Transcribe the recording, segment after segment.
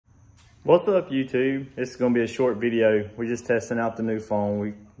What's up, YouTube? This is gonna be a short video. We're just testing out the new phone.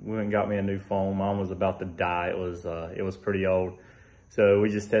 We went and got me a new phone. Mine was about to die. It was pretty old. So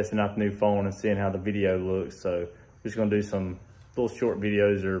we're just testing out the new phone and seeing how the video looks. So we're just gonna do some little short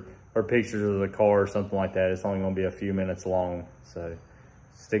videos or pictures of the car or something like that. It's only gonna be a few minutes long. So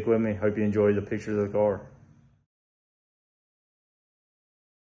stick with me. Hope you enjoy the pictures of the car.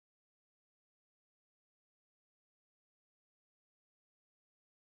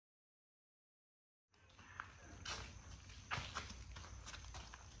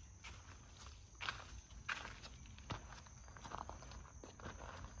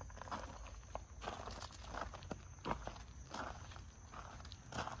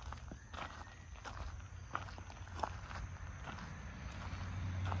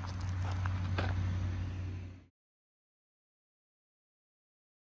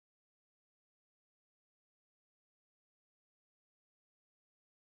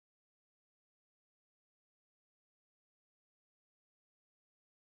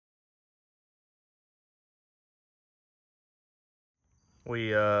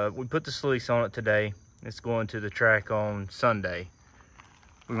 We put the slicks on it today. It's going to the track on Sunday.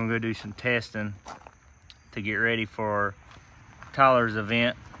 We're gonna go do some testing to get ready for Tyler's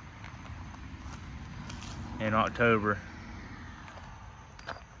event in October.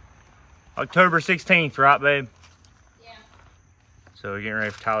 October 16th, right, babe? Yeah. So we're getting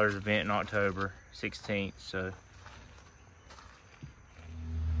ready for Tyler's event in October 16th. So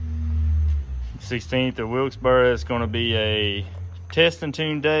 16th at Wilkesboro, it's gonna be a test and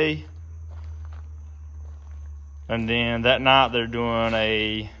tune day. And then that night they're doing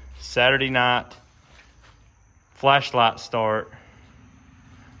a Saturday night flashlight start.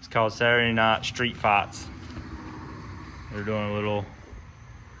 It's called Saturday Night Street Fights. They're doing a little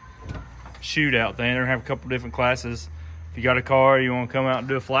shootout thing. They're gonna have a couple different classes. If you got a car, you wanna come out and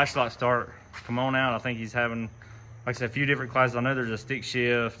do a flashlight start, come on out. I think he's having, like I said, a few different classes. I know there's a stick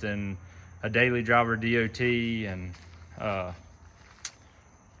shift and a daily driver DOT and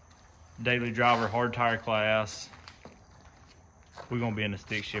daily driver hard tire class. We're gonna be in the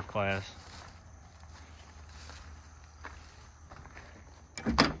stick shift class.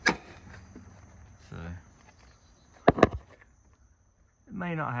 So it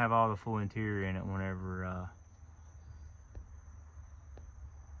may not have all the full interior in it whenever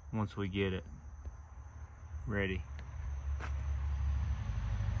once we get it ready.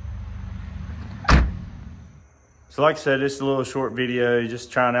 So like I said, it's a little short video,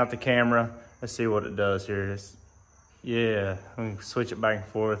 just trying out the camera. Let's see what it does here. Yeah, I can switch it back and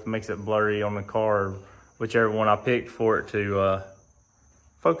forth, makes it blurry on the car, whichever one I picked for it to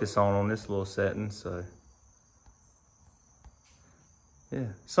focus on this little setting. So yeah,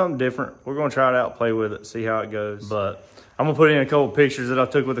 something different. We're gonna try it out, play with it, see how it goes. But I'm gonna put in a couple pictures that I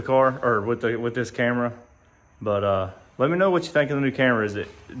took with the car, or with this camera. But let me know what you think of the new camera.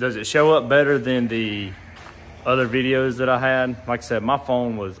 Does it show up better than the other videos that I had? Like I said, my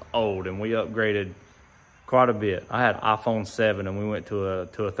phone was old and we upgraded quite a bit. I had iPhone 7 and we went to a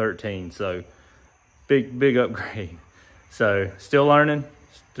 13, so big upgrade. So still learning,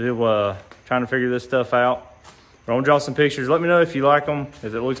 still trying to figure this stuff out. We're gonna draw some pictures. Let me know if you like them,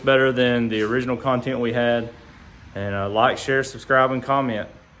 if it looks better than the original content we had. And like, share, subscribe, and comment.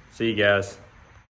 See you guys.